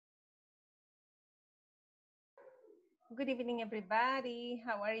Good evening, everybody.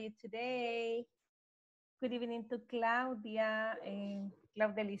 How are you today? Good evening to Claudia,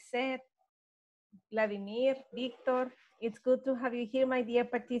 Claudia Lisette, Vladimir, Victor. It's good to have you here, my dear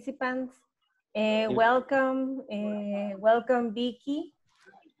participants. Welcome, welcome, Vicky.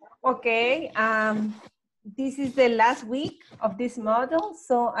 Okay, this is the last week of this model,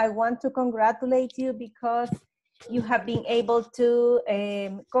 so I want to congratulate you because you have been able to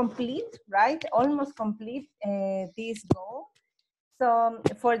complete, right? Almost complete this goal. So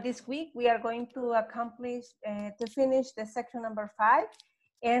for this week, we are going to accomplish, to finish the section number 5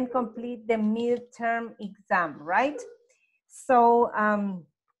 and complete the midterm exam, right? So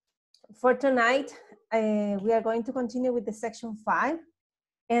for tonight, we are going to continue with the section 5.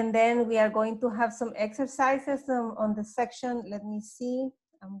 And then we are going to have some exercises on the section. Let me see.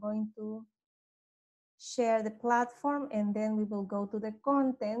 I'm going to share the platform and then we will go to the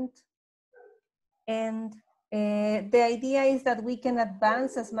content. And the idea is that we can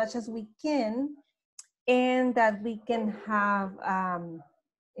advance as much as we can and that we can have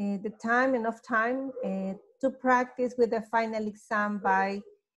enough time to practice with the final exam by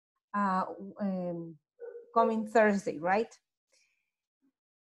coming Thursday, right?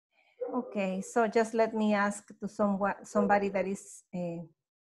 Okay, so just let me ask to somebody that is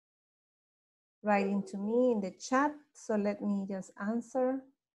writing to me in the chat. So let me just answer.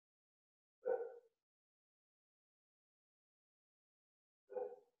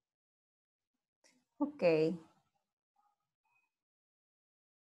 Okay.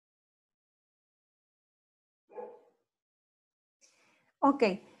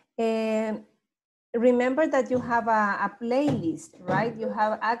 Okay. Remember that you have a playlist, right? You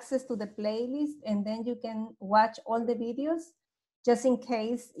have access to the playlist and then you can watch all the videos just in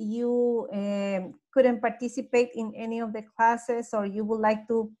case you couldn't participate in any of the classes or you would like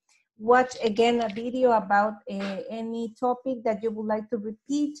to watch again a video about any topic that you would like to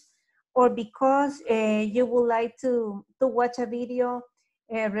repeat, or because you would like to watch a video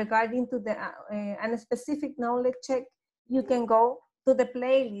regarding to the a specific knowledge check, you can go to the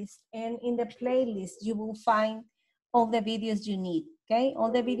playlist, and in the playlist you will find all the videos you need. Okay,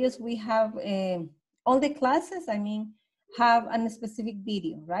 all the videos we have, all the classes, I mean, have a specific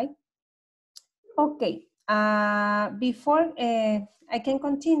video, right? Okay, before I can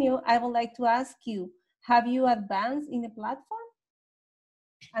continue, I would like to ask you, have you advanced in the platform?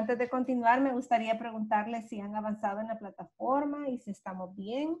 Antes de continuar, me gustaría preguntarles si han avanzado en la plataforma y si estamos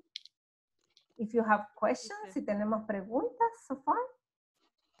bien. If you have questions, si tenemos preguntas so far.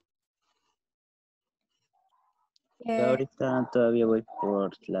 Ahorita todavía voy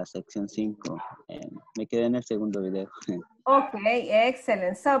por la sección 5. Me quedé en el segundo video. Okay,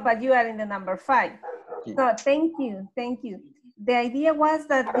 excellent. So, but you are in the number 5. Yeah. So, thank you, thank you. The idea was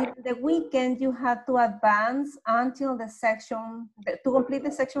that during the weekend you had to advance until the section, to complete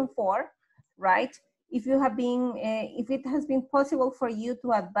the section 4, right? If you have been, if it has been possible for you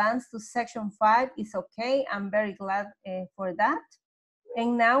to advance to section 5, it's okay. I'm very glad for that.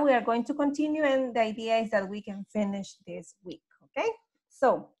 And now we are going to continue, and the idea is that we can finish this week, okay?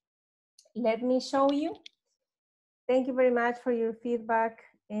 So, let me show you. Thank you very much for your feedback,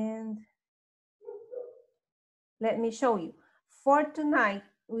 and let me show you. For tonight,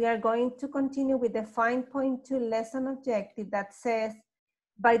 we are going to continue with the 5.2 lesson objective that says,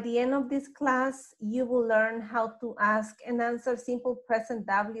 by the end of this class, you will learn how to ask and answer simple present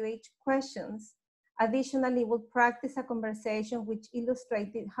WH questions. Additionally, we'll practice a conversation which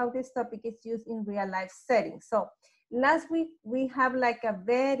illustrated how this topic is used in real life settings. So last week, we have like a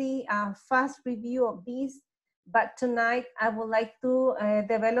very fast review of this, but tonight I would like to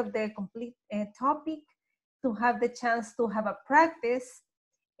develop the complete topic to have the chance to have a practice.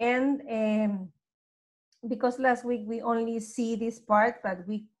 And because last week we only see this part, but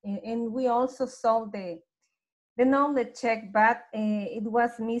we also saw the knowledge check, but it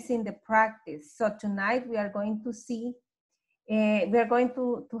was missing the practice. So tonight we are going to see, we are going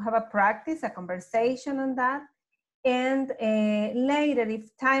to have a practice, a conversation on that. And later,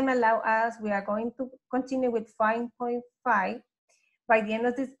 if time allows us, we are going to continue with 5.5. By the end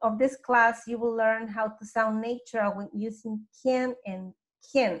of this class, you will learn how to sound natural when using can and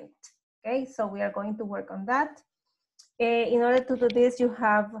can't. Okay, so we are going to work on that. In order to do this, you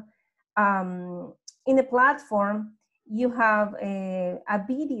have, in the platform, you have a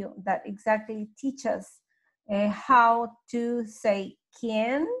video that exactly teaches how to say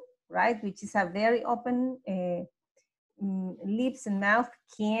can, right? Which is a very open lips and mouth,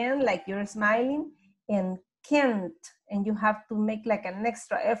 can, like you're smiling, and can't, and you have to make like an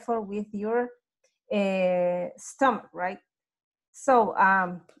extra effort with your stomach, right? So,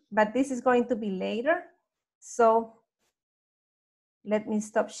 but this is going to be later. So Let me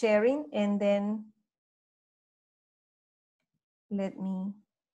stop sharing and then let me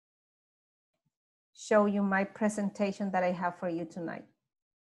show you my presentation that I have for you tonight.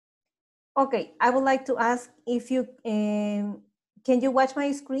 Okay, I would like to ask if you, can you watch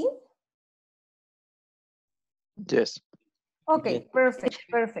my screen? Yes. Okay, perfect,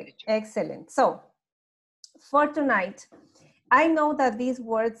 perfect, excellent. So for tonight, I know that these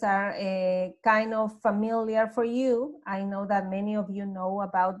words are kind of familiar for you. I know that many of you know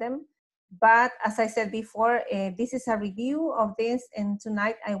about them. But as I said before, this is a review of this. And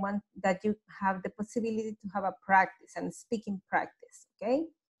tonight I want that you have the possibility to have a practice and speaking practice, okay?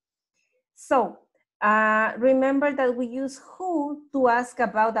 So remember that we use who to ask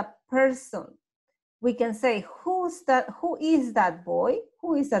about a person. We can say, who is that boy?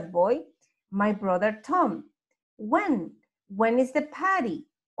 Who is that boy? My brother Tom. When? When is the party?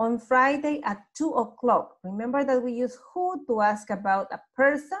 On Friday at 2 o'clock. Remember that we use who to ask about a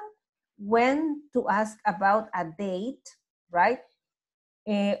person, when to ask about a date, right?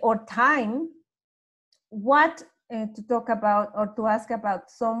 Or time. What to talk about or to ask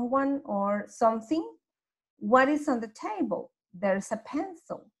about someone or something. What is on the table? There's a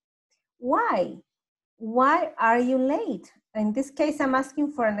pencil. Why? Why are you late? In this case, I'm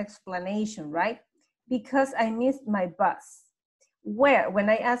asking for an explanation, right? Because I missed my bus. Where? When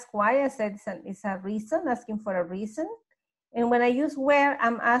I ask why, I said it's a reason, asking for a reason. And when I use where,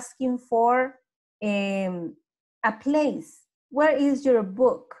 I'm asking for a place. Where is your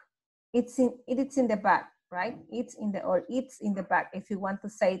book? It's in the back, right? It's in the back if you want to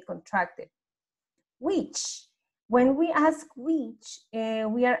say it contracted. Which? When we ask which,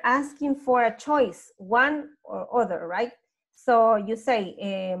 we are asking for a choice, one or other, right? So you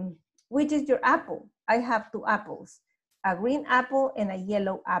say, which is your apple? I have two apples, a green apple and a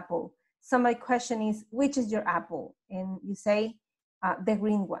yellow apple. So my question is, which is your apple? And you say, the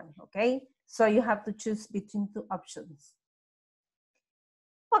green one, okay? So you have to choose between two options.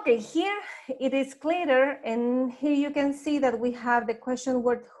 Okay, here it is clearer, and here you can see that we have the question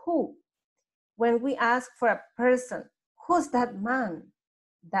word who. When we ask for a person, who's that man?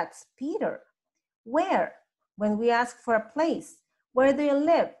 That's Peter. Where? When we ask for a place, where do you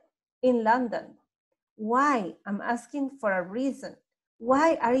live? In London. Why? I'm asking for a reason.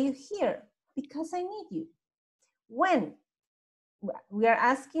 Why are you here? Because I need you. When? We are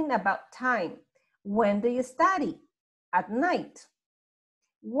asking about time. When do you study? At night.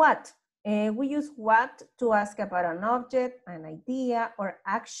 What? We use what to ask about an object, an idea, or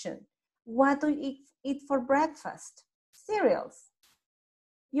action. What do you eat for breakfast? Cereals.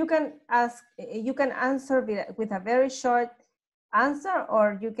 You can answer with a very short answer,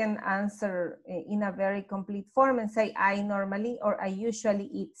 or you can answer in a very complete form and say, I normally or I usually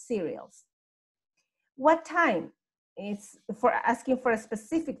eat cereals. What time? It's for asking for a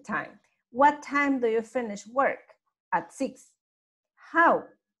specific time. What time do you finish work? At 6. How?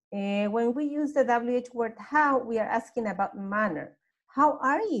 When we use the WH word how, we are asking about manner. How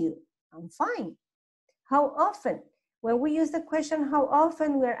are you? I'm fine. How often? When we use the question how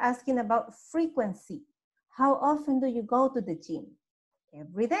often, we are asking about frequency. How often do you go to the gym?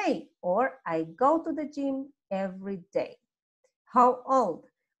 Every day. Or I go to the gym every day. How old?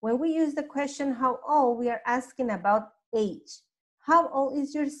 When we use the question how old, we are asking about age. How old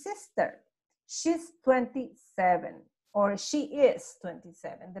is your sister? She's 27, or she is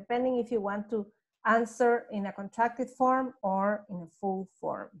 27, depending if you want to answer in a contracted form or in a full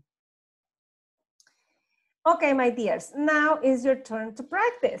form. Okay, my dears, now is your turn to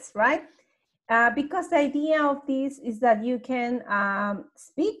practice, right? Because the idea of this is that you can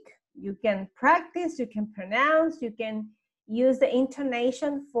speak, you can practice, you can pronounce, you can use the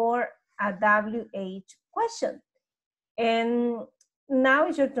intonation for a WH question. And now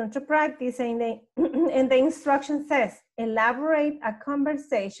is your turn to practice, and the instruction says, elaborate a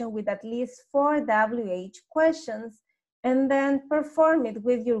conversation with at least 4 WH questions, and then perform it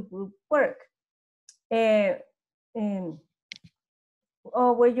with your group work.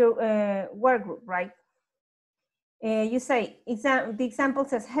 Or with your work group, right? You say, the example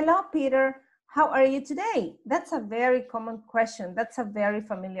says, hello, Peter, how are you today? That's a very common question. That's a very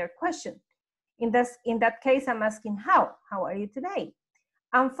familiar question. In that case, I'm asking how are you today?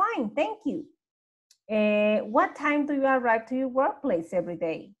 I'm fine, thank you. What time do you arrive to your workplace every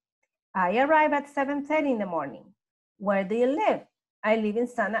day? I arrive at 7:30 in the morning. Where do you live? I live in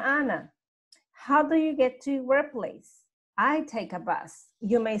Santa Ana. How do you get to your workplace? I take a bus.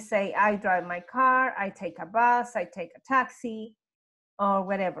 You may say, I drive my car, I take a bus, I take a taxi, or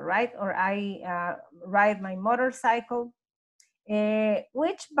whatever, right? Or I ride my motorcycle.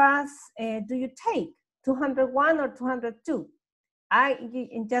 Which bus do you take? 201 or 202?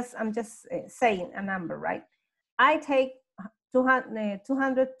 I'm just saying a number, right? I take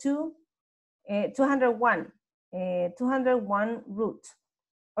 202, 201, 201 root,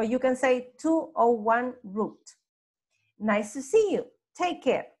 or you can say 201 root. Nice to see you. Take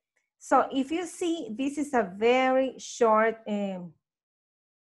care. So if you see, this is a very short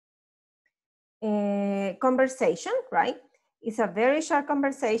conversation, right? It's a very short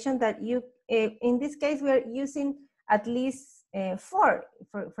conversation that you, in this case, we're using at least 4.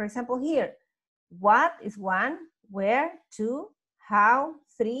 For example, here, what is 1, where, 2, how,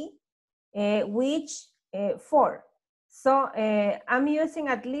 3, which, 4. So I'm using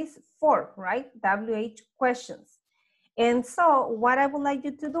at least 4, right? WH questions. And so what I would like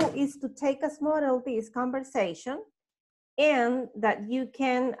you to do is to take as model this conversation and that you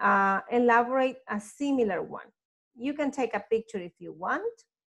can elaborate a similar one. You can take a picture if you want.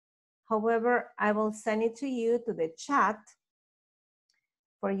 However, I will send it to you to the chat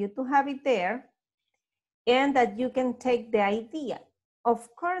for you to have it there and that you can take the idea.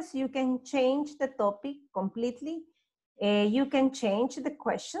 Of course, you can change the topic completely. You can change the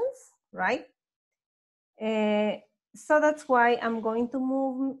questions, right? So that's why I'm going to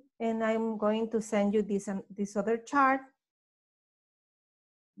move and I'm going to send you this other chart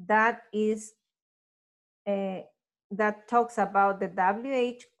that is that talks about the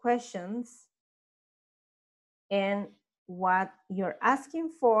WH questions and what you're asking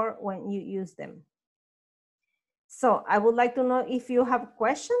for when you use them. So I would like to know if you have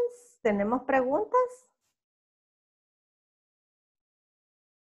questions. ¿Tenemos preguntas?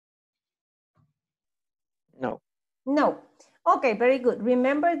 No. No. Okay, very good.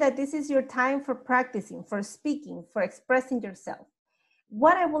 Remember that this is your time for practicing, for speaking, for expressing yourself.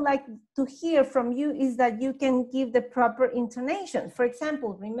 What I would like to hear from you is that you can give the proper intonation. For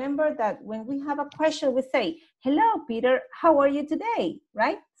example, remember that when we have a question, we say, hello, Peter, how are you today,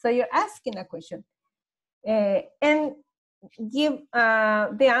 right? So you're asking a question. And give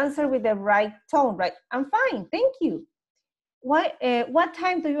the answer with the right tone, right? I'm fine, thank you. What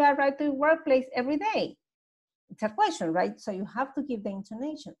time do you arrive to your workplace every day? It's a question, right? So you have to give the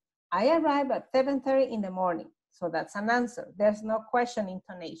intonation. I arrive at 7:30 in the morning. So that's an answer. There's no question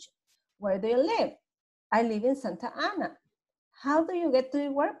intonation. Where do you live? I live in Santa Ana. How do you get to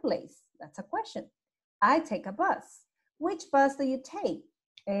your workplace? That's a question. I take a bus. Which bus do you take?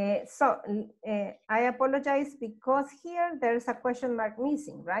 I apologize because here there's a question mark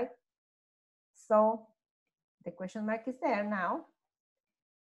missing, right? So the question mark is there now.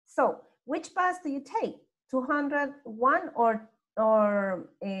 So which bus do you take? 201 or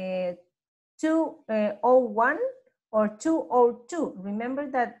 201 or 202. Remember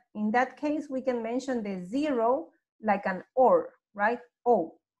that in that case, we can mention the 0 like an or, right?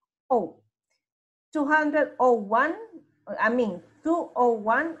 O. 201, I mean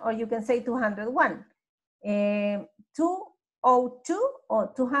 201, or you can say 201. 202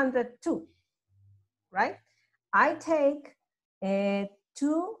 or 202, right? I take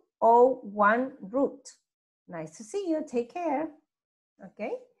 201 route. Nice to see you, take care,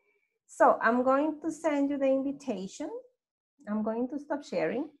 okay? So I'm going to send you the invitation. I'm going to stop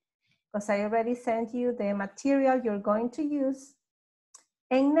sharing because I already sent you the material you're going to use.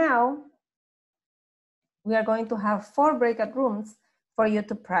 And now we are going to have 4 breakout rooms for you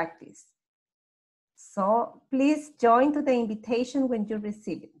to practice. So please join to the invitation when you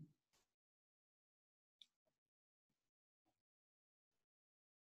receive it.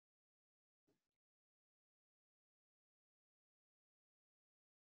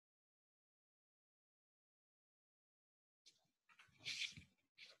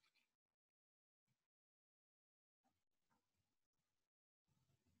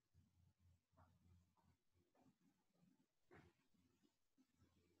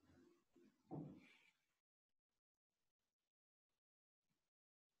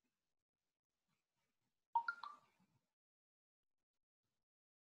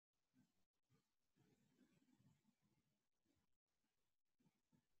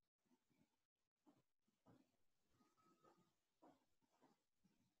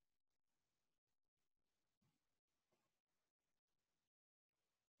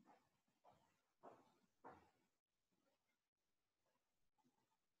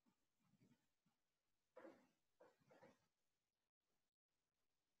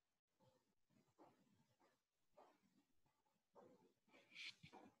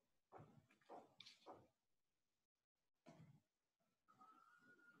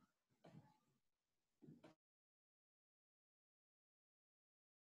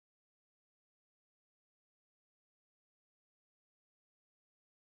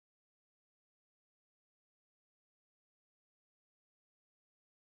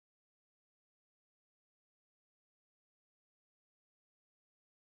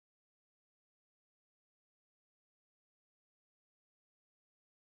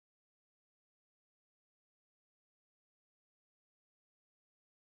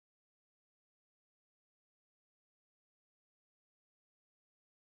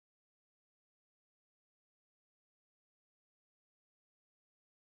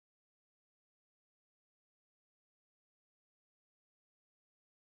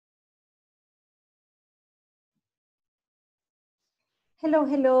 Hello,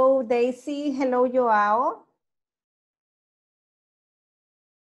 hello, Daisy. Hello, Joao.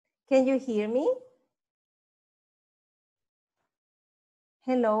 Can you hear me?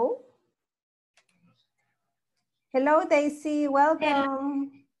 Hello. Hello, Daisy.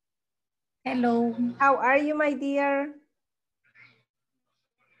 Welcome. Hello. How are you, my dear?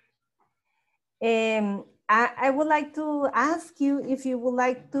 I would like to ask you if you would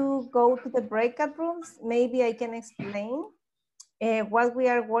like to go to the breakout rooms. Maybe I can explain what we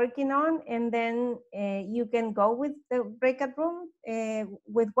are working on, and then you can go with the breakout room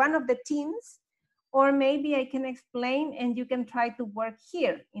with one of the teams, or maybe I can explain and you can try to work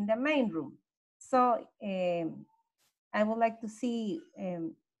here in the main room. So I would like to see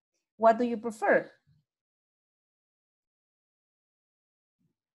what do you prefer?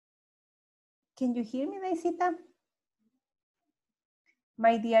 Can you hear me, Daisita?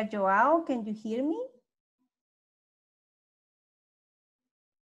 My dear Joao, can you hear me?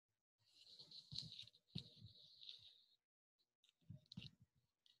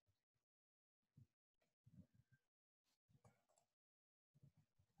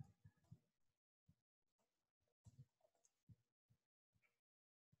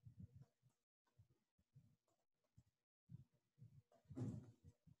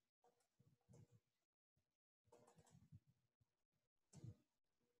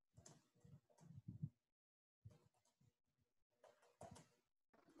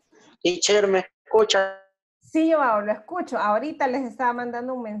 Teacher, ¿me escucha? Sí, Joao, lo escucho. Ahorita les estaba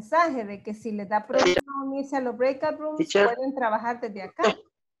mandando un mensaje de que si les da problema unirse a los breakout rooms, Teacher. pueden trabajar desde acá.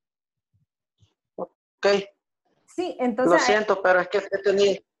 Ok, Sí, entonces... lo siento, pero es que he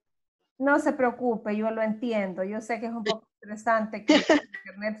tenido... No se preocupe, yo lo entiendo. Yo sé que es un poco estresante que el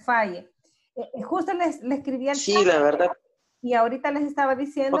internet falle. Justo le escribí al Sí, chat la verdad. y ahorita les estaba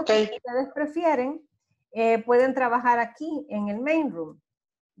diciendo que si ustedes prefieren, pueden trabajar aquí en el main room,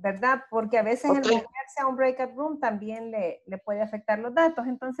 ¿verdad? Porque a veces el moverse a un breakout room también le puede afectar los datos.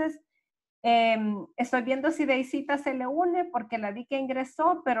 Entonces, estoy viendo si Deisita se le une porque la vi que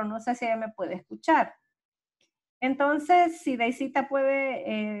ingresó, pero no sé si ella me puede escuchar. Entonces, si Deisita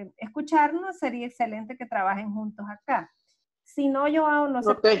puede escucharnos, sería excelente que trabajen juntos acá. Si no, Joao, no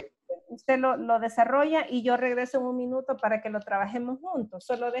se preocupe. Usted lo desarrolla y yo regreso en un minuto para que lo trabajemos juntos.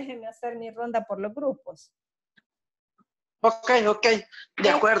 Solo déjenme hacer mi ronda por los grupos. Ok. De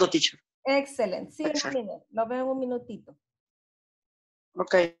acuerdo, teacher. Excelente. Sí, mire, lo veo en un minutito.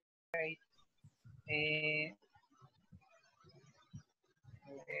 Ok.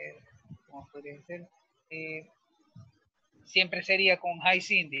 ¿Cómo podría ser? Siempre sería con Hi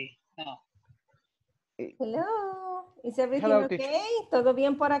Cindy. No. Hello. Is everything Hello, okay? teacher. ¿Todo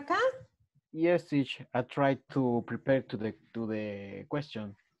bien por acá? Yes, teacher. I tried to prepare to the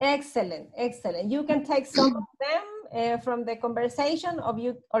question. Excellent, excellent. You can take some of them from the conversation,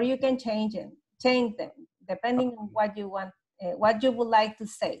 or you can change them, depending on what you want, what you would like to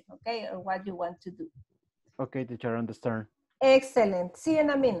say, okay, or what you want to do. Okay, teacher, understand. Excellent. See you in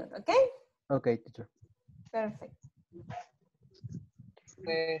a minute, okay? Okay, teacher. Perfect.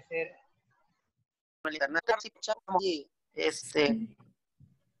 Puede ser.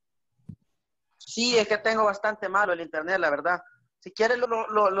 Sí, es que tengo bastante malo el internet, la verdad. Si quieres lo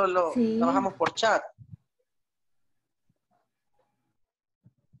Sí. trabajamos por chat.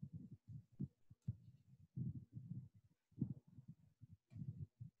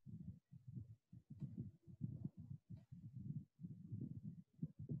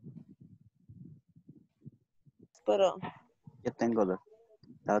 Pero yo tengo dos.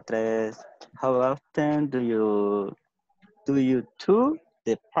 La otra es, how often do you to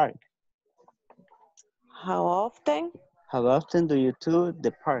the park? How often How often do you to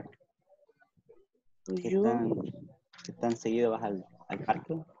the park? do ¿Qué you? tan seguido vas al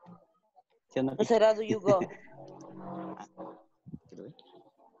parque? ¿Sí o no? ¿No será do you go?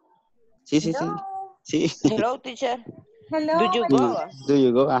 Sí. Hello. Sí. Hello, teacher. Hello. Do you go? Do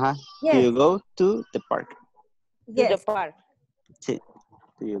you go? Ajá. Yes. Do you go to the park? To the Yes. park. Sí.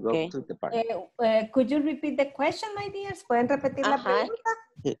 Do you go Okay. to the park? Could you repeat the question, my dears? ¿Pueden repetir la pregunta?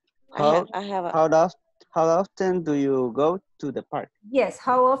 Sí. I How often do you go to the park? Yes,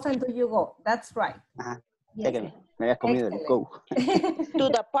 how often do you go? That's right. Ajá. Yes. Que me había comido el go. To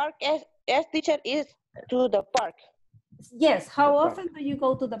the park as teacher is to the park. Yes, how The park. often do you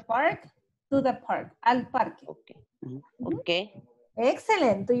go to the park? To the park, al parque. Okay. Mm-hmm. Okay.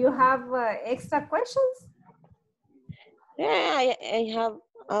 Excellent. Do you have extra questions? Yeah, I have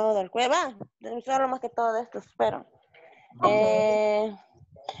other questions. Solo más que todo de estos, pero. Okay.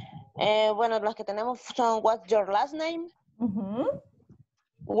 Bueno, las que tenemos son what's your last name? Mm-hmm.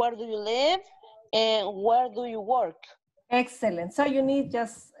 Where do you live? And where do you work? Excellent. So you need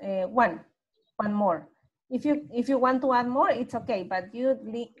just one more. If you want to add more, it's okay, but you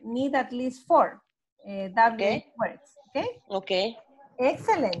need at least 4 WH words. Okay. Okay.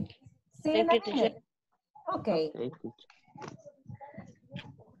 Excellent. See you in Thank a you, teacher. minute. Okay. Okay, teacher.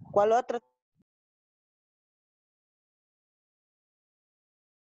 ¿Cuál otra?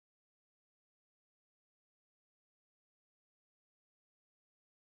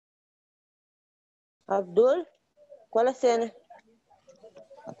 Abdul, ¿cuál es ese?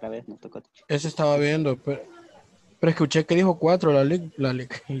 Otra vez nos tocó, teacher. Ese estaba viendo, pero escuché que dijo 4 la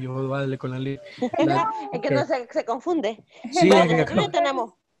lic, y yo vale con la lic. Es que no se confunde. Sí, Bueno, es que, ya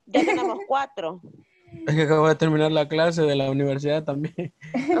tenemos 4. es que acabo de terminar la clase de la universidad también.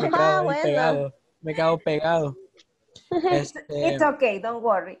 Me he quedado ahí pegado. Me he quedado pegado. It's okay, don't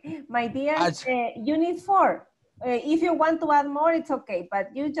worry. My dear, you need 4. If you want to add more, it's okay,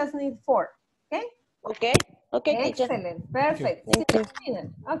 but you just need 4. Okay? Okay. Okay, teacher. Excellent. Perfect. Thank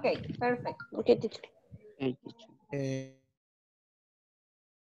you. Okay, perfect. Okay, teacher. Okay, teacher.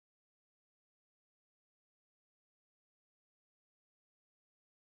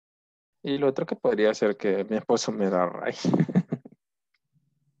 Y lo otro que podría ser que mi esposo me da ray.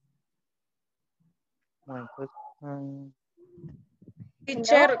 Bueno, pues,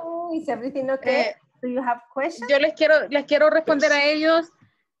 Teacher, Hello, is everything okay? Do you have questions? yo les quiero responder a ellos.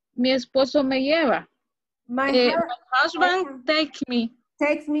 Mi esposo me lleva. My husband takes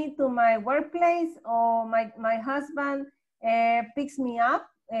me to my workplace, or my husband picks me up.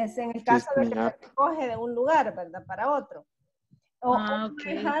 Es en el caso de que me recoge de un lugar, ¿verdad? Para otro.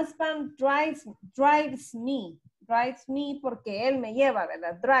 okay. My husband drives me porque él me lleva,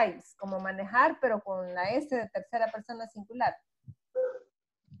 ¿verdad? Drives, como manejar, pero con la S de tercera persona singular.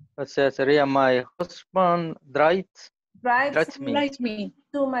 O sea, sería my husband drives me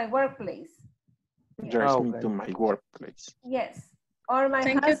to my workplace. Drives me to my workplace. Yes. Or my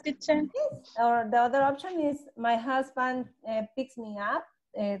husband. Or the other option is my husband picks me up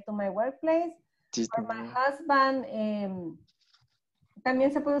to my workplace. Or my husband,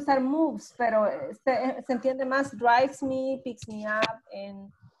 también se puede usar moves, pero se entiende más drives me, picks me up,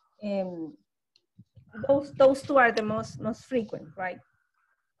 and those two are the most frequent, right?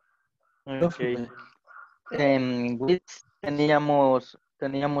 Okay. Which teníamos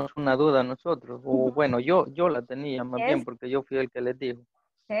una duda nosotros, o bueno, yo la tenía más bien porque yo fui el que les dijo.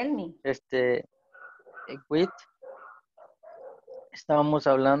 Tell me. Which estábamos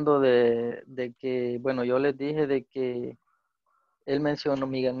hablando de que, bueno, yo les dije de que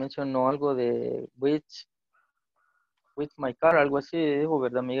Miguel mencionó algo de with my car, algo así, dijo,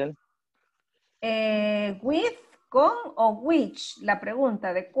 ¿verdad, Miguel? With, con o which, la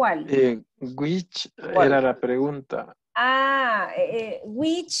pregunta, ¿de cuál? Which era la pregunta.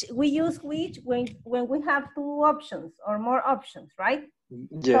 Which, we use which when we have 2 options or more options, right?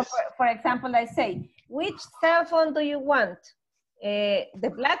 Yes. So for example, I say, which cell phone do you want?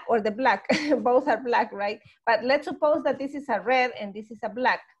 The black or the black? Both are black, right? But let's suppose that this is a red and this is a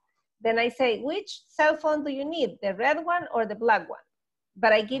black. Then I say, which cell phone do you need? The red one or the black one?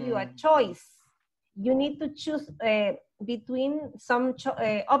 But I give you a choice. You need to choose between some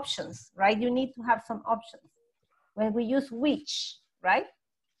options, right? You need to have some options when we use which, right?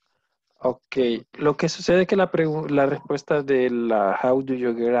 Ok, lo que sucede es que la respuesta de la how do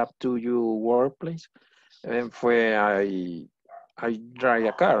you get up to your workplace fue I drive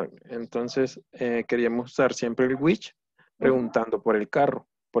a car. Entonces queríamos usar siempre el which preguntando por el carro,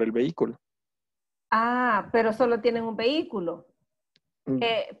 por el vehículo. Pero solo tienen un vehículo.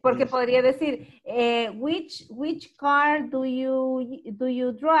 Porque podría decir, which car do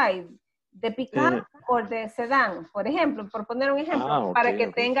you drive? ¿The pickup o the sedán? Por ejemplo, por poner un ejemplo, para que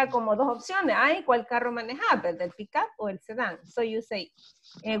tenga como 2 opciones. ¿Cuál carro manejas? ¿El pickup o el sedán? So you say,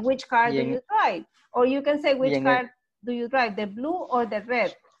 which car do you drive? Or you can say, which car do you drive? ¿The blue or the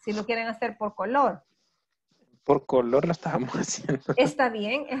red? Si lo quieren hacer por color. Por color lo estábamos haciendo. Está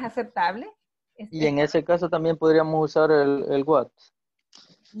bien, es aceptable. Y en ese caso también podríamos usar el what.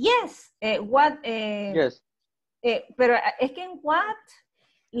 Yes, yes. Pero es que en what,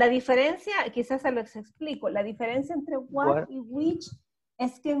 la diferencia, quizás se los explico, la diferencia entre what y which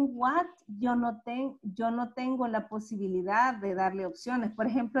es que en what yo no tengo la posibilidad de darle opciones. Por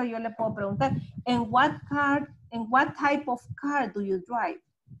ejemplo, yo le puedo preguntar, ¿en what type of car do you drive?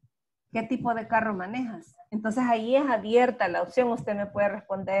 ¿Qué tipo de carro manejas? Entonces ahí es abierta la opción. Usted me puede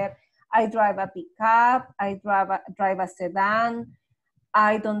responder, I drive a pickup, I drive a sedan,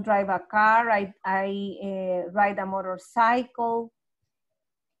 I don't drive a car, I ride a motorcycle.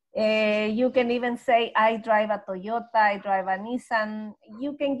 You can even say, I drive a Toyota, I drive a Nissan.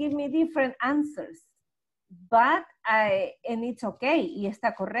 You can give me different answers. but and it's okay, y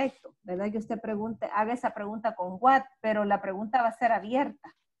está correcto, ¿verdad? Que usted pregunte, haga esa pregunta con what, pero la pregunta va a ser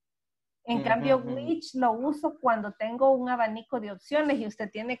abierta. En cambio, which lo uso cuando tengo un abanico de opciones y usted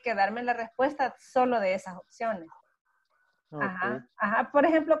tiene que darme la respuesta solo de esas opciones. Okay. Ajá, ajá. Por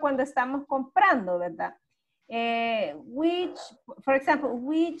ejemplo, cuando estamos comprando, ¿verdad? Which, for example,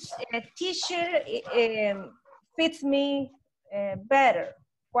 which t-shirt fits me better?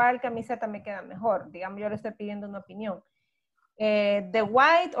 ¿Cuál camiseta me queda mejor? Digamos, yo le estoy pidiendo una opinión. The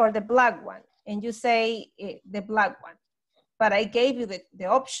white or the black one? And you say the black one. But I gave you the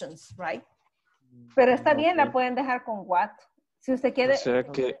options, right? Pero está bien, la pueden dejar con what. Si usted quiere, O sea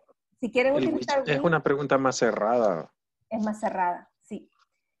que si quieren el utilizar which es which, una pregunta más cerrada. es más cerrada, sí.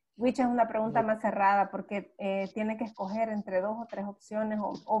 Which es una pregunta más cerrada porque tiene que escoger entre 2 o 3 opciones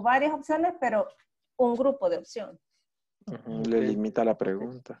o varias opciones, pero un grupo de opciones. Le limita la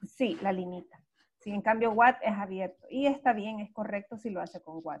pregunta. Sí, la limita. Sí, en cambio, what es abierto. Y está bien, es correcto si lo hace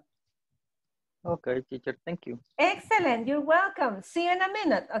con what. Okay, teacher, thank you. Excellent, you're welcome. See you in a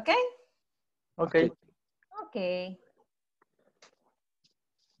minute, okay? Okay. Okay.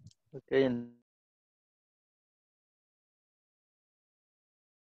 Okay.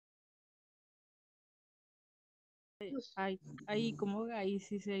 Ahí como ahí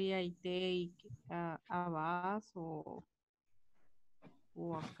sí sería I take a bus o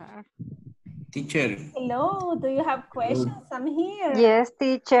a car. Teacher. Hello, do you have questions? I'm here. Yes,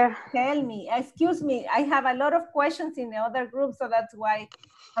 teacher. Tell me, excuse me, I have a lot of questions in the other group, so that's why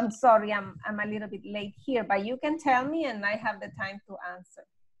I'm sorry, I'm a little bit late here, but you can tell me and I have the time to answer.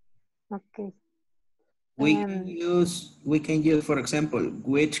 Okay. We can use, for example,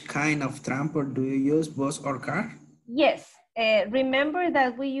 which kind of transport do you use, bus or car? Yes, remember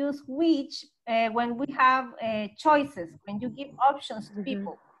that we use which when we have choices, when you give options to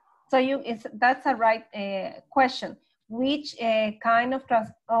people. So that's a right question. Which kind of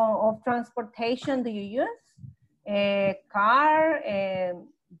transportation do you use? Car,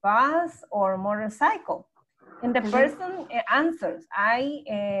 bus, or motorcycle? And the person answers,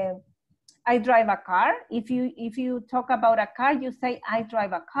 I drive a car. If you talk about a car, you say, I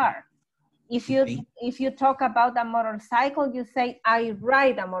drive a car. If you talk about a motorcycle, you say, I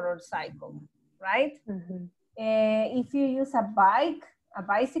ride a motorcycle, right? If you use a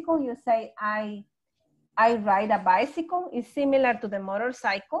bicycle, you say, I ride a bicycle. It's similar to the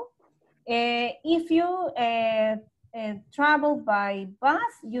motorcycle. If you travel by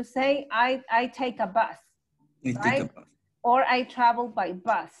bus, you say, I take a bus, right? Or I travel by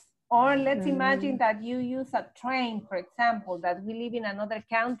bus. Or let's imagine that you use a train, for example, that we live in another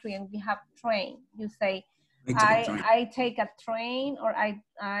country and we have train. You say, I take a train, or I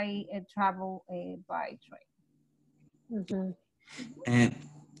travel by train.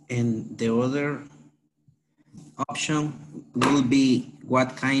 And the other option will be,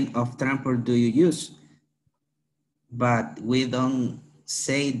 what kind of transport do you use? But we don't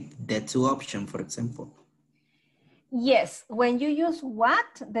say the two options, for example. Yes, when you use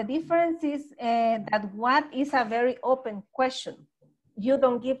what, the difference is that what is a very open question. You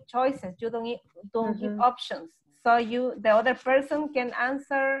don't give choices, you don't give options. So the other person can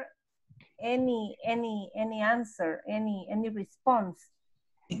answer any answer, any response,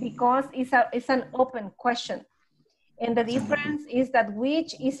 because it's an open question. And the difference is that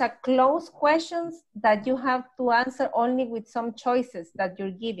which is a closed question that you have to answer only with some choices that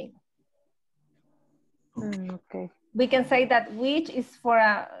you're giving. Okay. We can say that which is for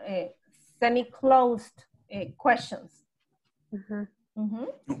a semi-closed questions.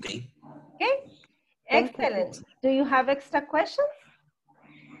 Okay. Okay, excellent. Do you have extra questions?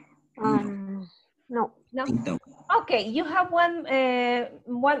 No. No? Okay, you have one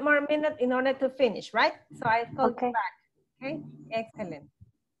more minute in order to finish, right? So I'll call you back. Okay, excellent.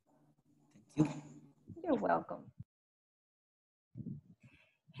 Thank you. You're welcome.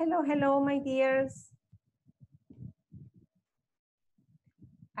 Hello, my dears.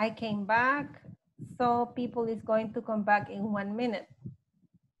 I came back, so people is going to come back in 1 minute.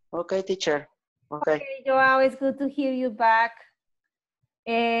 Okay, teacher. Okay. Joao, it's good to hear you back.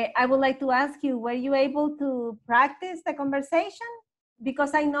 I would like to ask you, were you able to practice the conversation?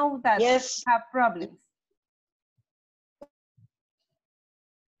 Because I know that you have problems.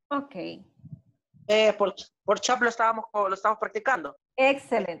 Okay. Por chat lo estamos practicando.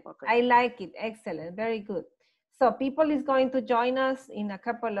 Excellent. Okay. I like it. Excellent. Very good. So people is going to join us in a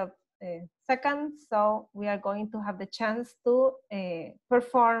couple of seconds. So we are going to have the chance to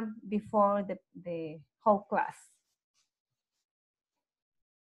perform before the whole class.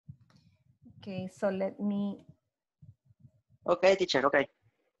 Okay, so let me. Okay, teacher, okay.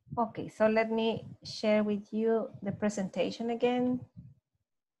 Okay, so let me share with you the presentation again.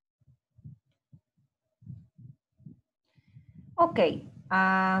 Okay,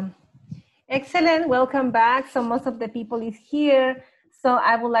 excellent, welcome back. So most of the people is here. So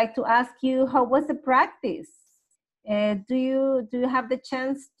I would like to ask you, how was the practice? Do you have the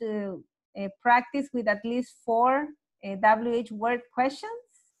chance to practice with at least 4 WH word questions?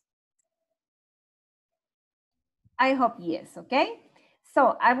 I hope yes, okay?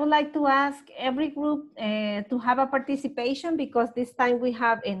 So I would like to ask every group to have a participation, because this time we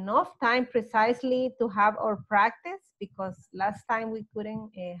have enough time precisely to have our practice, because last time we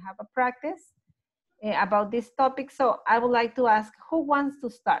couldn't have a practice about this topic. So I would like to ask, who wants to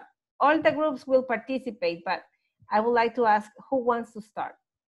start? All the groups will participate, but I would like to ask, who wants to start?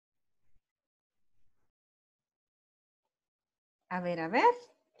 A ver,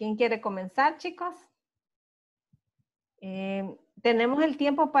 ¿quién quiere comenzar, chicos? Tenemos el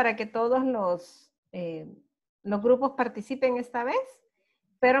tiempo para que todos los grupos participen esta vez,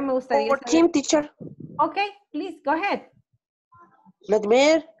 pero me gustaría Our saber... team, teacher. Okay, please, go ahead.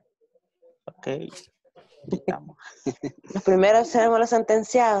 Vladimir. Ok. Los primeros seremos los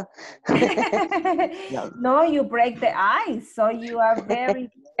sentenciados. No, you break the ice, so you are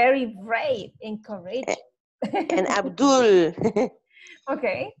very, very brave and courageous. And Abdul.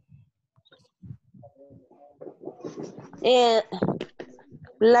 Okay. And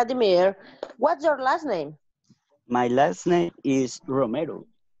Vladimir, what's your last name? My last name is Romero.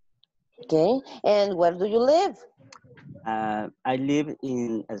 Okay, and where do you live? I live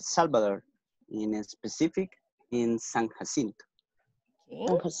in El Salvador, in a specific in San Jacinto.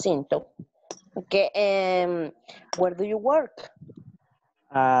 San Jacinto. Okay, and where do you work?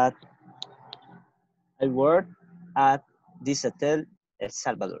 I work at this hotel, El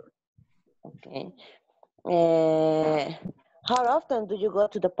Salvador. Okay. How often do you go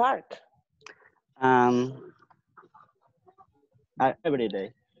to the park? Every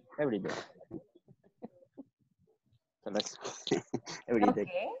day. So that's every day.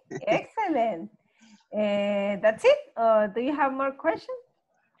 Okay, excellent. That's it? Do you have more questions?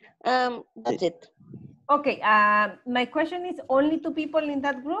 That's it. Okay, my question is only 2 people in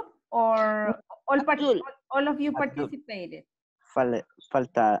that group, or all of you participated?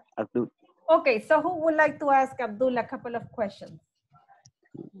 Falta Abdul. Okay, so who would like to ask Abdul a couple of questions?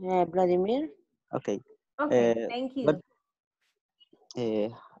 Vladimir. Okay. Okay, thank you.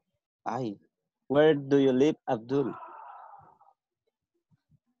 Where do you live, Abdul?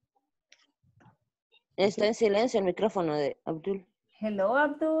 Está en silencio el micrófono de Abdul. Hello,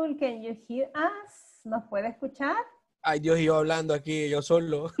 Abdul, can you hear us? ¿Nos puede escuchar? Ay, Dios, yo hablando aquí, yo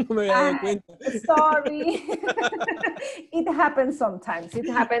solo, no me había dado cuenta. Sorry. It happens sometimes. It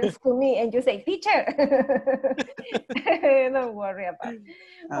happens to me, and you say, teacher. Don't worry about it.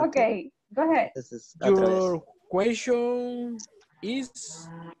 Okay, go ahead. Your question is?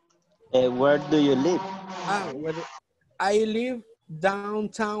 Where do you live? I live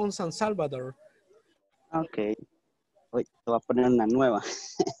downtown San Salvador. Okay. Hoy te voy a poner una nueva.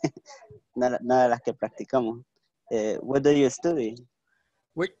 Nada de las que practicamos. What do you study?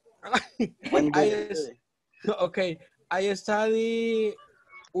 Wait. When do you study? Okay. I study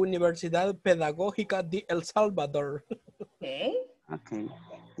Universidad Pedagógica de El Salvador. Okay. Okay.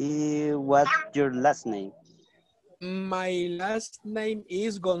 What's your last name? My last name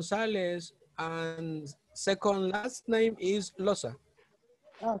is Gonzalez and second last name is Loza.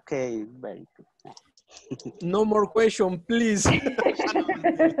 Okay, very good. No more question, please.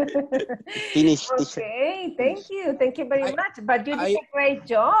 Finish, okay, thank you. Thank you very much. But you did a great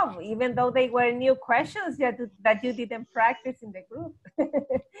job, even though they were new questions that you didn't practice in the group.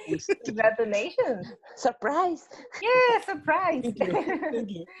 Congratulations. Surprise. Yeah, surprise. Thank you.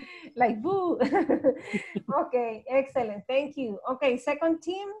 Thank you. Like, boo. Okay, excellent. Thank you. Okay, second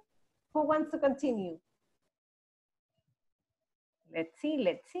team, who wants to continue? Let's see.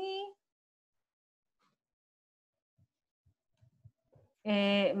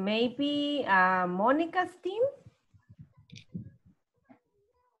 Maybe Monica's team?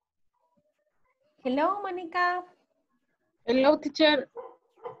 Hello, Monica. Hello, teacher.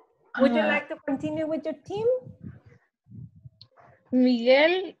 Would you like to continue with your team?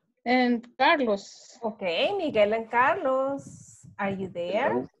 Miguel and Carlos. Okay, Miguel and Carlos. Are you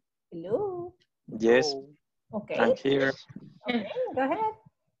there? Hello. Yes. Okay. I'm here. Okay, go ahead.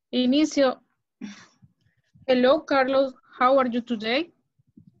 Inicio. Hello, Carlos. How are you today?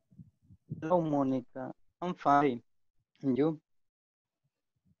 Hello, Monica. I'm fine. And you?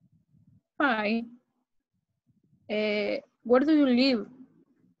 Fine. Where do you live?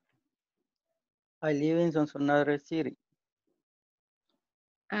 I live in Sonsonate City.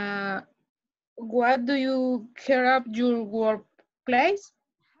 What do you care up your workplace?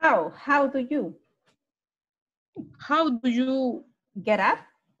 How do you? How do you Get up?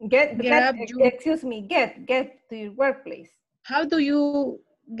 Excuse me, get to your workplace. How do you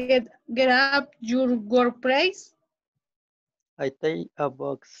get up your workplace? I take a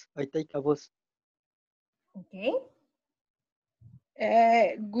bus. Okay.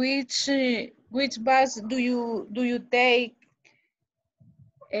 Which bus do you take?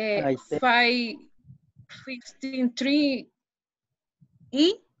 I take 553E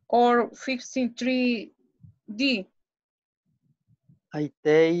or 153D? I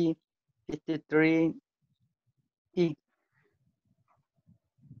take 53E.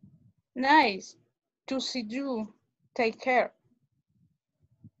 Nice to see you. Take care.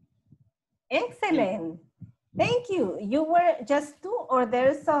 Excellent. Thank you. You were just two or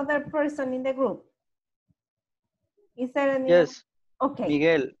there's other person in the group? Is there any? Yes. Okay.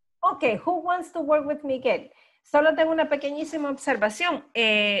 Miguel. Okay, who wants to work with Miguel? Solo tengo una pequeñísima observación.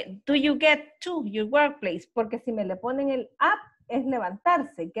 Do you get to your workplace? Porque si me le ponen el up es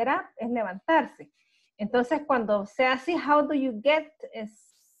levantarse. Get up es levantarse. Entonces cuando sea así, how do you get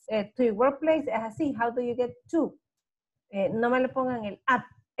to your workplace? Es así, how do you get to? No me le pongan el up.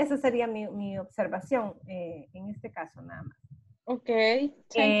 Esa sería mi observación en este caso nada más. Okay,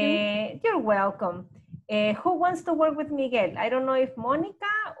 thank you. You're welcome. Who wants to work with Miguel? I don't know if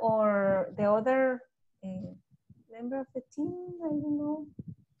Monica or the other member of the team, I don't know.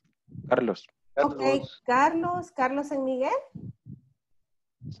 Carlos. Okay, Carlos and Miguel.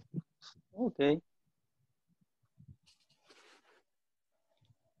 Okay.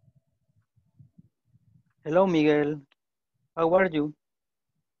 Hello, Miguel. How are you?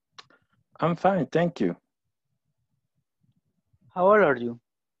 I'm fine, thank you. How old are you?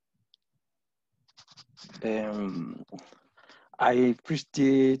 I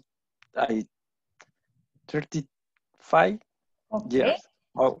 35 Okay. years.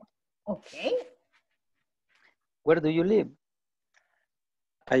 Oh, Okay. Where do you live?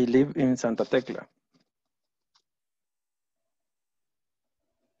 I live in Santa Tecla.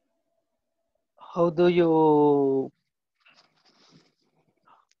 How do you?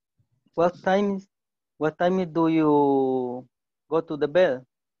 What time do you go to the bed?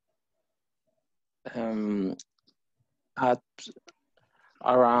 At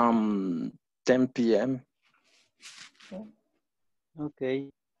around 10 p.m. Okay.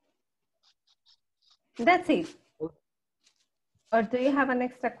 That's it. Or do you have an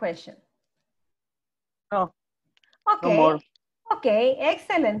extra question? No. Okay. No more. Okay,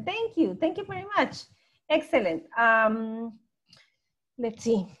 excellent. Thank you. Thank you very much. Excellent. Let's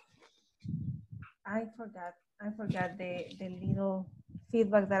see. I forgot the little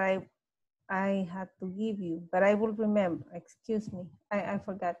feedback that I had to give you, but I will remember. Excuse me. I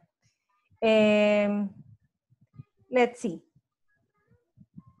forgot. Let's see.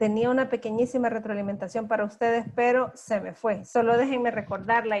 Tenía una pequeñísima retroalimentación para ustedes, pero se me fue. Solo déjenme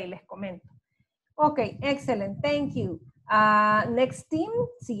recordarla y les comento. Ok, excellent. Thank you. Next team,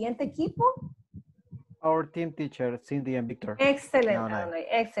 siguiente equipo. Our team teacher, Cindy and Victor. Excellent, No.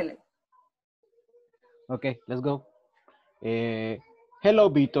 excellent. Okay, let's go. Hello,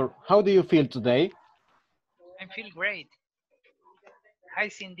 Victor. How do you feel today? I feel great. Hi,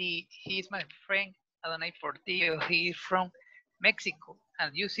 Cindy. He is my friend, Adonai Portillo. He is from Mexico.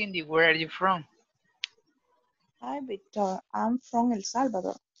 And you, Cindy, where are you from? Hi, Victor. I'm from El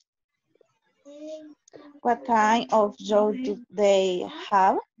Salvador. What kind of job do they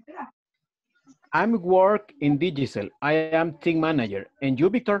have? I'm work in digital. I am team manager. And you,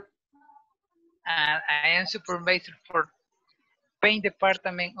 Victor? And I am supervisor for paint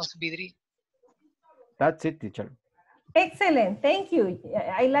department of Vidri. That's it, teacher. Excellent, thank you.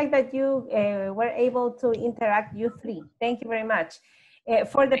 I like that you were able to interact, you three. Thank you very much.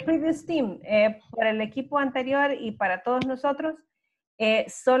 For the previous team, para el equipo anterior y para todos nosotros,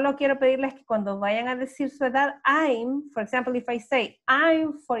 solo quiero pedirles que cuando vayan a decir su edad, for example, if I say,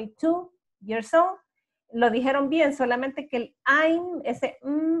 I'm 42 years old, lo dijeron bien, solamente que el ese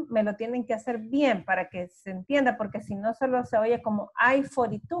me lo tienen que hacer bien para que se entienda, porque si no solo se oye como I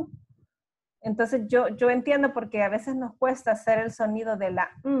 42. Entonces yo entiendo porque a veces nos cuesta hacer el sonido de la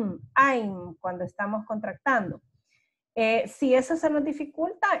I'm cuando estamos contractando. Si eso se nos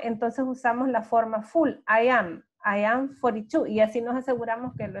dificulta, entonces usamos la forma full, I am 42, y así nos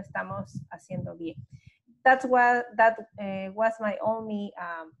aseguramos que lo estamos haciendo bien. That was my only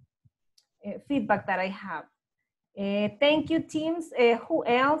feedback that I have. Thank you, teams. Who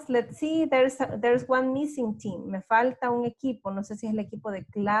else? Let's see, there's one missing team. Me falta un equipo, no sé si es el equipo de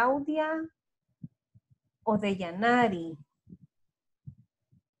Claudia o de Yanari.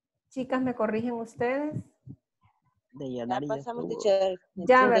 Chicas, ¿me corrigen ustedes? De Yanari ya Pasamos, estuvo. teacher.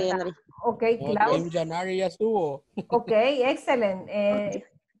 Ya, De ¿verdad? Yanari. Ok, Ok, Claudia. Janari ya estuvo. Ok, excelente.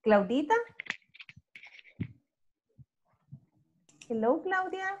 Claudita. Hello,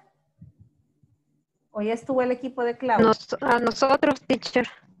 Claudia. Hoy estuvo el equipo de Claudia. A nosotros, teacher.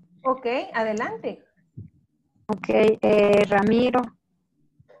 Ok, adelante. Ok, Ramiro.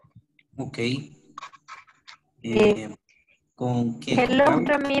 Ok. Eh, ¿Con quién? Hello,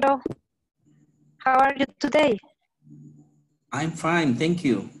 Ramiro. How are you today? I'm fine, thank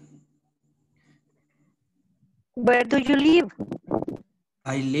you. Where do you live?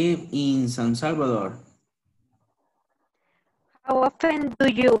 I live in San Salvador. How often do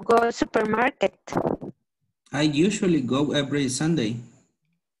you go to supermarket? I usually go every Sunday.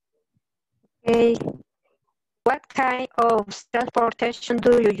 Okay. What kind of transportation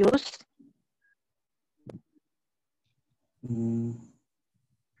do you use?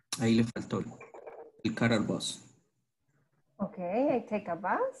 Ahí le faltó el car al bus. Okay, I take a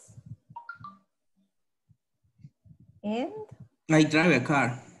bus. And? I drive a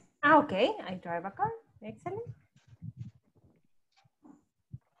car. Okay, I drive a car. Excellent.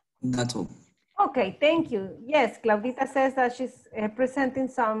 That's all. Okay, thank you. Yes, Claudita says that she's presenting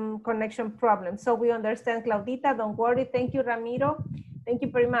some connection problems. So we understand, Claudita, don't worry. Thank you, Ramiro. Thank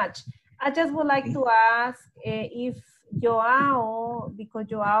you very much. I just would like to ask if Joao, because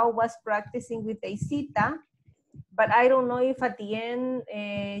Joao was practicing with Isita, but I don't know if at the end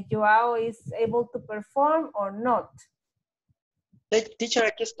Joao is able to perform or not. Teacher,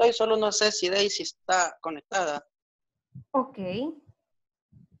 aquí estoy, solo no sé si Daisy está conectada. Ok.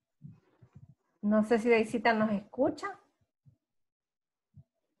 No sé si Daisita nos escucha.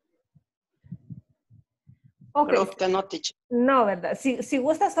 Okay. Creo que no, teacher. No, ¿verdad? Si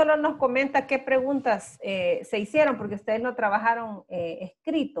gusta, solo nos comenta qué preguntas se hicieron, porque ustedes lo trabajaron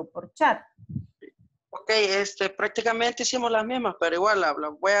escrito por chat. Ok, prácticamente hicimos las mismas, pero igual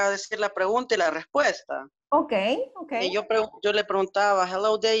voy a decir la pregunta y la respuesta. Ok, ok. Y yo le preguntaba,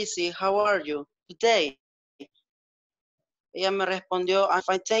 hello Daisy, how are you today? Ella me respondió, I'm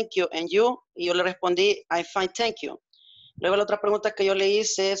fine, thank you. And you? Y yo le respondí, I'm fine, thank you. Luego la otra pregunta que yo le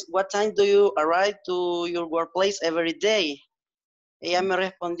hice es, what time do you arrive to your workplace every day? Ella me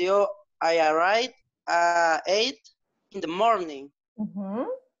respondió, I arrive at 8 in the morning.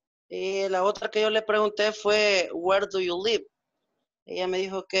 Y la otra que yo le pregunté fue, where do you live? Ella me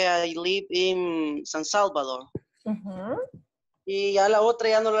dijo que I live in San Salvador. Y ya la otra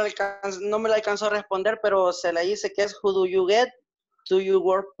ya no me la alcanzó a responder, pero se la hice que es, who do you get to your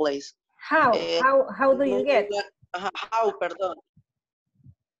workplace? How do you get? How, perdón.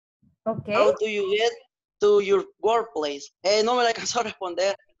 Okay. How do you get to your workplace? No me la alcanzó a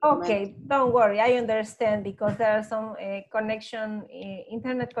responder. Okay, don't worry, I understand because there are some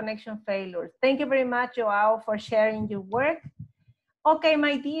internet connection failures. Thank you very much, Joao, for sharing your work. Okay,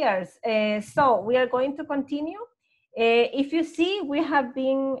 my dears, so we are going to continue. If you see, we have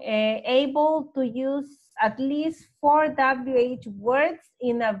been able to use at least 4 WH words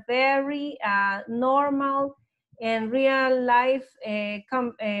in a very normal and real life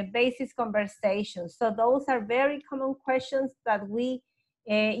basis conversation. So those are very common questions that we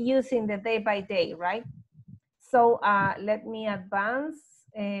use in the day by day, right? So let me advance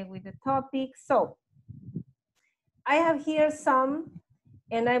with the topic. So I have here some,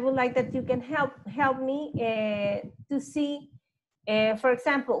 and I would like that you can help me to see, for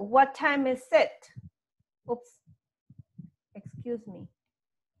example, what time is it? Oops, excuse me.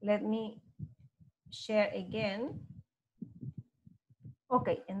 Let me share again.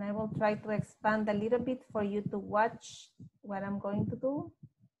 Okay, and I will try to expand a little bit for you to watch what I'm going to do.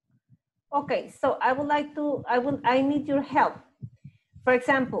 Okay, so I would like to, I need your help. For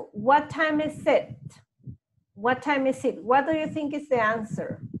example, what time is it? What time is it? What do you think is the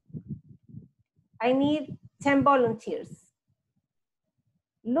answer? I need 10 volunteers.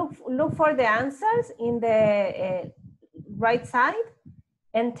 Look for the answers in the right side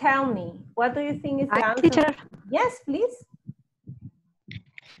and tell me, what do you think is the answer? Teacher. Yes, please.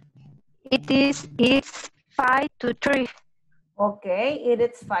 It's 5 to 3. Okay, it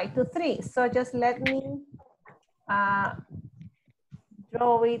is 5 to 3. So just let me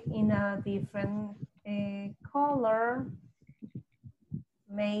draw it in a different color.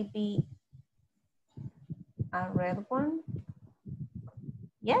 Maybe a red one.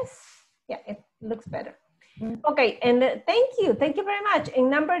 Yes, yeah, it looks better. Okay, and thank you very much. And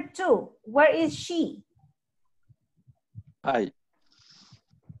number 2, where is she? Hi.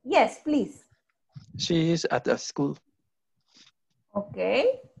 Yes, please. She is at a school.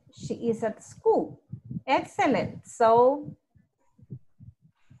 Okay, she is at school. Excellent. So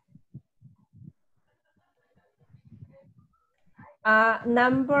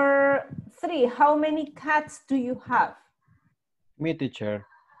Number 3, how many cats do you have? Me, teacher.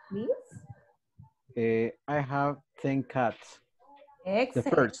 Please. I have 10 cats. Excellent.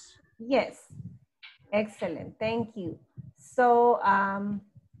 The first. Yes. Excellent. Thank you. So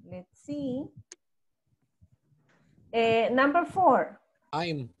let's see. Number 4.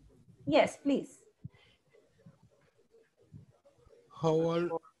 Yes, please. How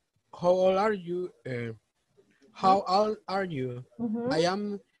old are you? How old are you? Mm-hmm. I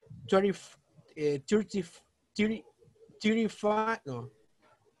am 35, no.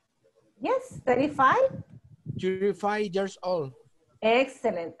 Yes, 35? 35 years old.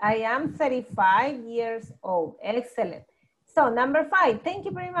 Excellent. I am 35 years old. Excellent. So number 5, thank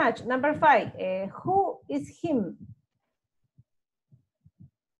you very much. Number 5, who is him?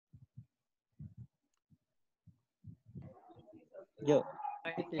 Yo.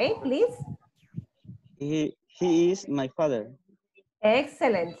 Okay, please. He is my father.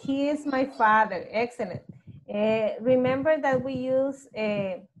 Excellent. He is my father. Excellent. Remember that we use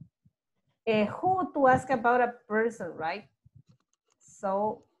who to ask about a person, right?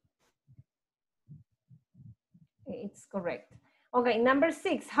 So it's correct. Okay, number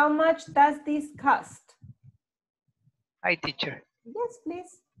 6, how much does this cost? Hi, teacher. Yes,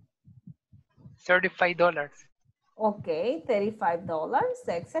 please. $35. Okay, $35.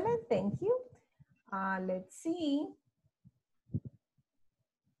 Excellent. Thank you. Let's see.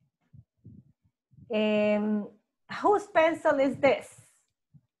 Whose pencil is this?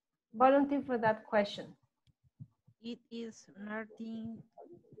 Volunteer for that question. It is Martin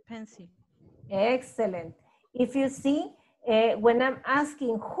pencil. Excellent. If you see, when I'm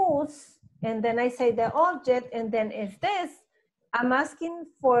asking whose, and then I say the object, and then is this, I'm asking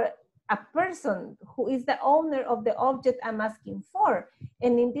for a person who is the owner of the object I'm asking for.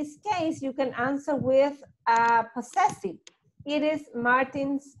 And in this case, you can answer with a possessive. It is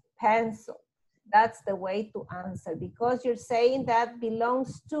Martin's pencil. That's the way to answer, because you're saying that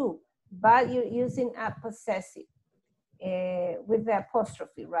belongs to, but you're using a possessive with the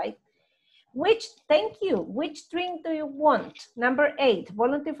apostrophe, right? Thank you. Which drink do you want? Number 8,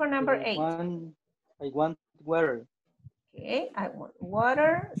 volunteer for number 8. I want water. Okay, I want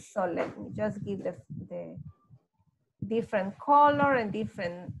water. So let me just give the different color and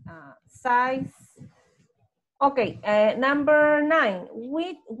different size. Okay, number 9,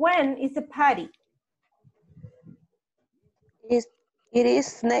 when is the party? It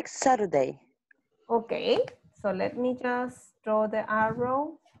is next Saturday. Okay, so let me just draw the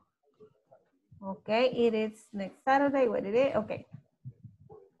arrow. Okay, it is next Saturday. What it is? Okay.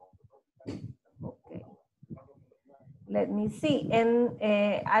 Okay. Let me see. And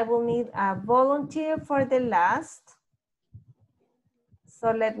I will need a volunteer for the last.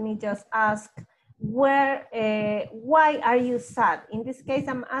 So let me just ask, why are you sad? In this case,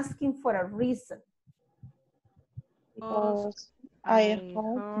 I'm asking for a reason. Because I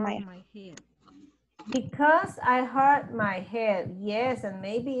hurt my head. Because I hurt my head. Yes, and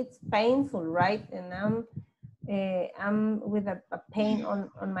maybe it's painful, right? And I'm with a pain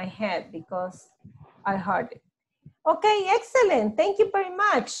on my head because I hurt it. Okay, excellent. Thank you very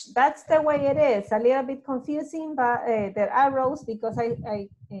much. That's the way it is. A little bit confusing, but the arrows, because I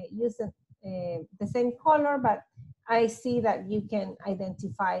use the same color, but I see that you can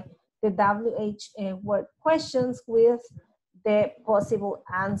identify the WH word questions with the possible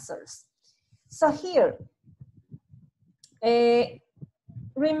answers. So here,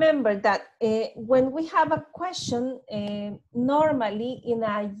 remember that when we have a question, normally in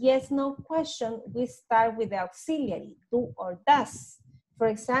a yes-no question, we start with the auxiliary, do or does. For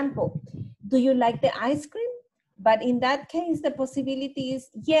example, do you like the ice cream? But in that case, the possibility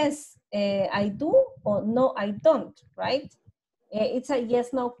is yes, I do, or no, I don't, right? It's a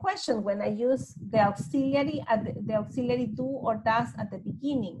yes-no question when I use the auxiliary the auxiliary do or does at the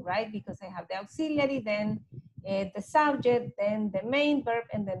beginning, right? Because I have the auxiliary, then the subject, then the main verb,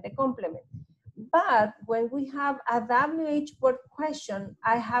 and then the complement. But when we have a WH word question,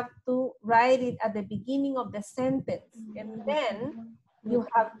 I have to write it at the beginning of the sentence, and then you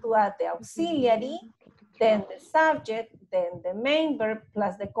have to add the auxiliary, then the subject, then the main verb,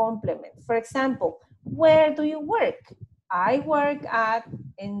 plus the complement. For example, where do you work? I work at,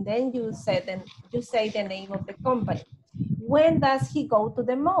 and then you say the name of the company. When does he go to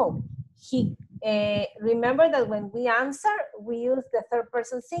the mall? He, remember that when we answer, we use the third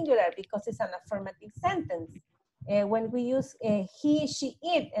person singular because it's an affirmative sentence. When we use he, she,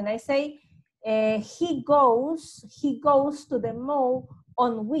 it, and I say he goes to the mall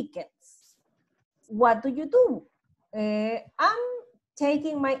on weekends. What do you do? I'm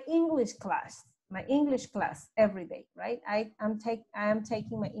taking my English class. my English class every day, right? I am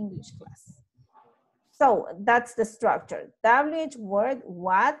taking my English class. So that's the structure. WH word,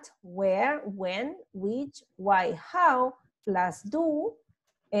 what, where, when, which, why, how, plus do.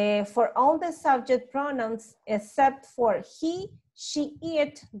 For all the subject pronouns except for he, she,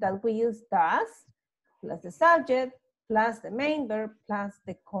 it, that we use does, plus the subject, plus the main verb, plus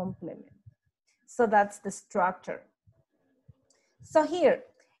the complement. So that's the structure. So here,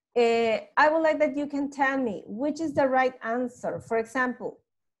 I would like that you can tell me which is the right answer. For example,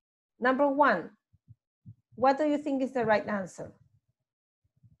 number 1, what do you think is the right answer?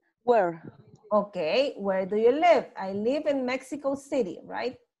 Where? Okay, where do you live? I live in Mexico City,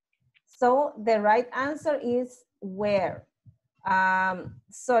 right? So the right answer is where.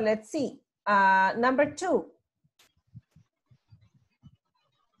 So let's see. Number 2.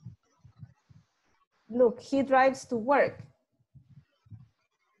 Look, he drives to work.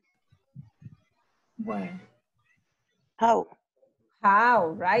 Where? How? How,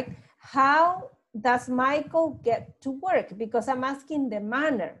 right? How does Michael get to work? Because I'm asking the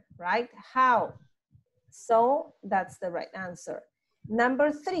manner, right? How? So that's the right answer.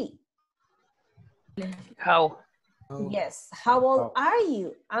 Number 3. How? Yes. How old are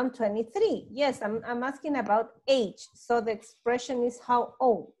you? I'm 23. Yes, I'm asking about age. So the expression is how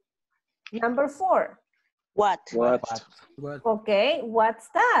old. Number 4. What? Okay, what's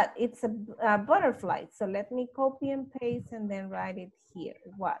that? It's a butterfly. So let me copy and paste and then write it here.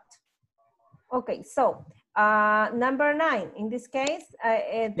 What? Okay, so number 9. In this case,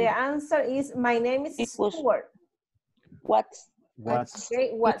 the answer is my name is Stuart. What?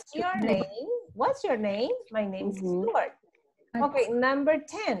 Okay, what's your name? What's your name? My name is Stuart. Okay, number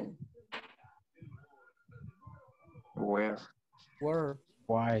 10. Where?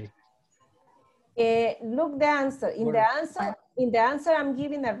 Why? Look the answer. In the answer, I'm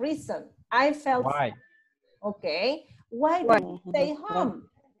giving a reason. I felt Why? sick. Okay. Why did you stay home?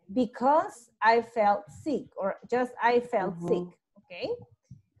 Because I felt sick, or just I felt sick. Okay.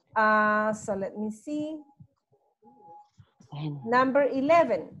 So let me see. Number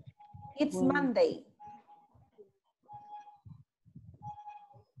 11. It's Monday.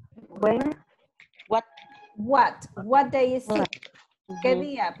 When? What? What day is it? ¿Qué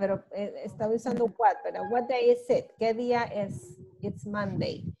día? Pero está usando what, pero what day is it? ¿Qué día es? It's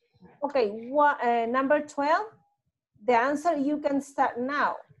Monday. Okay, number 12, the answer you can start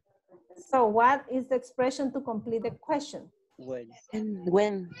now. So what is the expression to complete the question? When?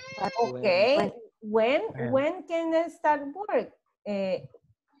 Okay, when can I start work?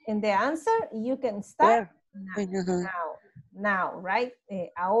 And the answer, you can start now, right?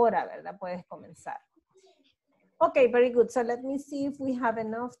 Ahora, ¿verdad? Puedes comenzar. Okay, very good. So let me see if we have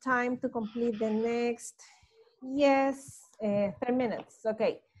enough time to complete the next. Yes, 3 minutes.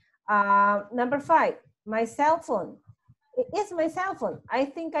 Okay. Number 5, my cell phone. It is my cell phone. I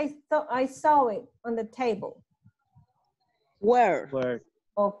think I saw it on the table. Where?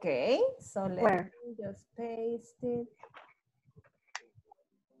 Okay, so let me just paste it.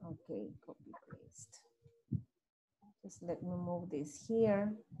 Okay, copy paste. Just let me move this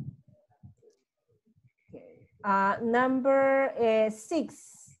here. Okay. Number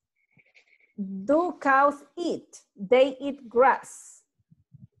 6. Do cows eat? They eat grass.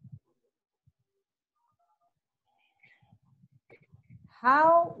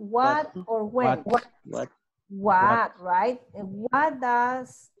 How, what, or when? What, right?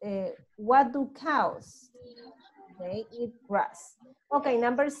 What do cows? They eat grass. Okay,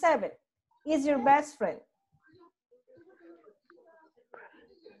 number 7. Is your best friend?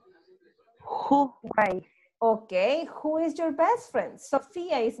 Who? Why? Okay, who is your best friend?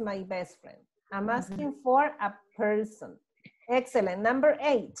 Sophia is my best friend. I'm asking for a person. Excellent. Number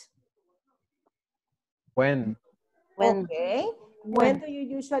 8. When? Okay. When do you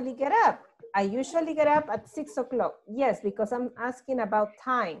usually get up? I usually get up at 6 o'clock. Yes, because I'm asking about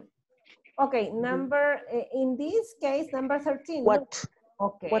time. Okay, in this case, number 13. What?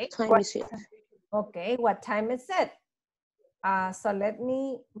 Okay. What time is it? Okay, what time is it? So let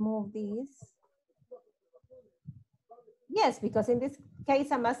me move this. Yes, because in this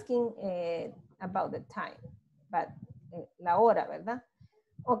case, I'm asking about the time, but la hora, ¿verdad?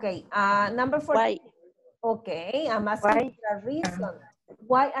 Okay, number 14. Why? Okay, I'm asking for a reason.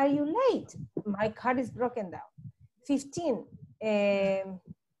 Why are you late? My car is broken down. 15.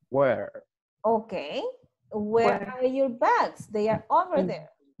 Where? Okay, where are your bags? They are over there.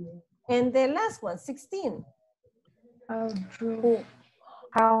 And the last one, 16. How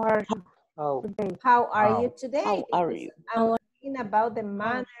are you? How are you today? How are you? I'm asking about the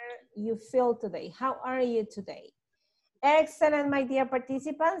manner you feel today. How are you today? Excellent, my dear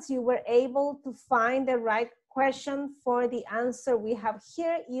participants. You were able to find the right question for the answer we have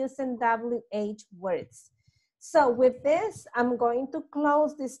here using WH words. So with this, I'm going to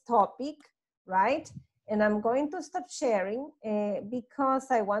close this topic, right? And I'm going to stop sharing because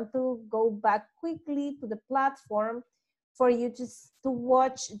I want to go back quickly to the platform for you just to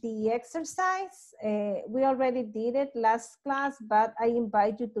watch the exercise. We already did it last class, but I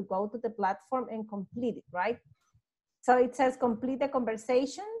invite you to go to the platform and complete it, right? So it says complete the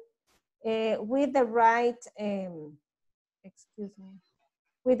conversation with the right, excuse me,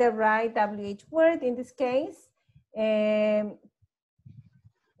 with the right WH word in this case. Let's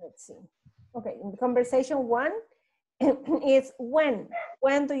see. Okay, in conversation 1 is when.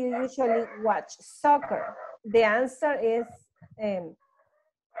 When do you usually watch soccer? The answer is, and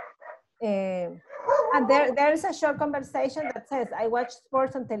there's a short conversation that says, I watch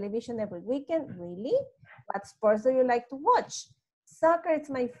sports on television every weekend. Really? What sports do you like to watch? Soccer is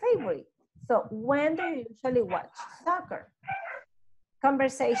my favorite. So when do you usually watch soccer?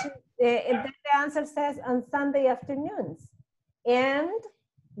 Conversation, and then the answer says on Sunday afternoons. And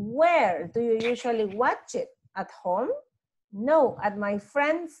where do you usually watch it? At home? No, at my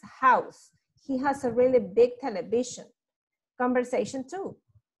friend's house. He has a really big television. Conversation 2.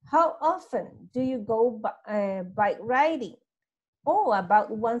 How often do you go bike riding? Oh,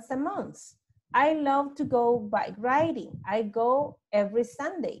 about once a month. I love to go bike riding. I go every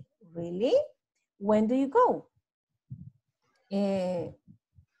Sunday. Really? When do you go?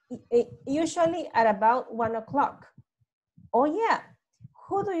 Usually at about 1 o'clock. Oh yeah.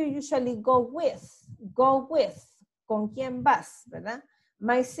 Who do you usually go with? Go with. ¿Con quién vas? ¿Verdad?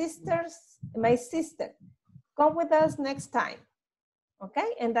 My sister. Come with us next time.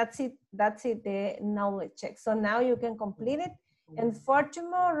 Okay, and that's it, the knowledge check. So now you can complete it. And for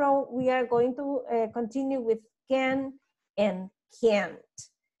tomorrow, we are going to continue with can and can't.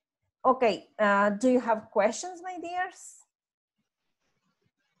 Okay, do you have questions, my dears?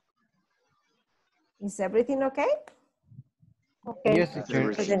 Is everything okay? Okay. Yes,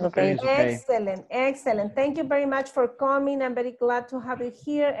 teacher. Okay. It's okay. Excellent, excellent. Thank you very much for coming. I'm very glad to have you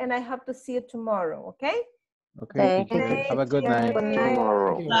here, and I hope to see you tomorrow, okay? Okay, teacher. Have a good night.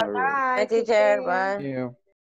 Tomorrow. Bye, Bye, teacher. Bye. See you.